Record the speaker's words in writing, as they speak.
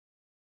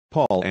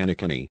Paul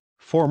ANNACONE,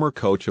 former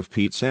coach of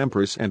Pete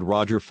Sampras and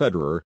Roger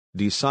Federer,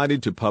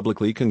 decided to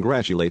publicly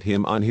congratulate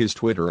him on his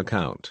Twitter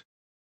account.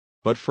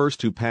 But first,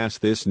 to pass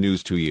this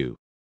news to you.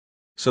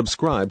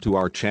 Subscribe to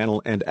our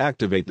channel and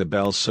activate the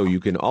bell so you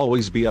can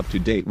always be up to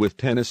date with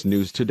tennis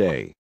news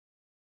today.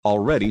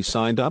 Already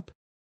signed up?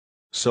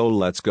 So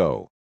let's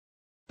go.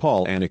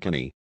 Paul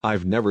ANNACONE,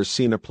 I've never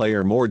seen a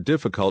player more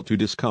difficult to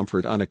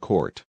discomfort on a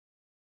court.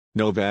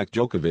 Novak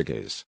Djokovic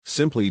is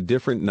simply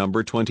different.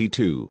 Number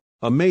 22,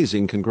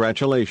 amazing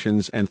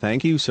congratulations and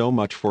thank you so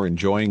much for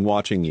enjoying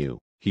watching you,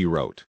 he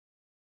wrote.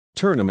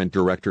 Tournament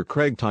director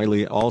Craig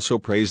Tiley also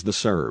praised the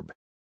Serb.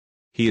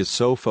 He is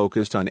so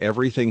focused on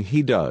everything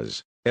he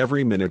does,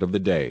 every minute of the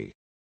day.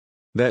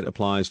 That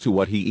applies to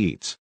what he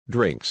eats,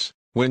 drinks,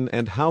 when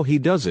and how he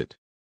does it.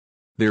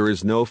 There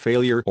is no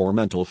failure or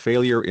mental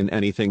failure in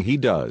anything he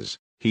does,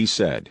 he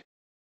said.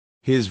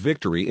 His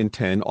victory in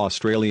 10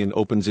 Australian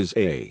Opens is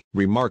a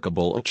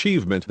remarkable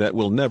achievement that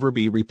will never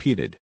be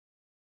repeated.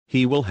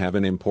 He will have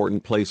an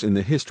important place in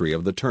the history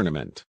of the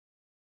tournament.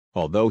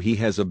 Although he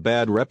has a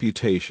bad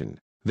reputation,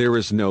 there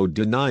is no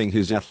denying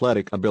his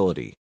athletic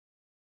ability.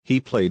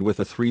 He played with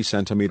a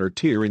 3-centimeter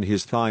tear in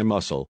his thigh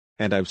muscle,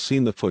 and I've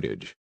seen the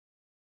footage.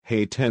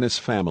 Hey tennis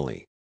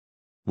family!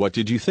 What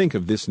did you think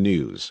of this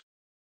news?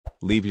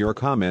 Leave your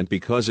comment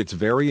because it's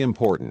very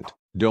important.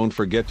 Don't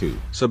forget to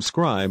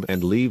subscribe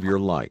and leave your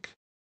like.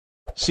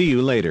 See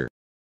you later.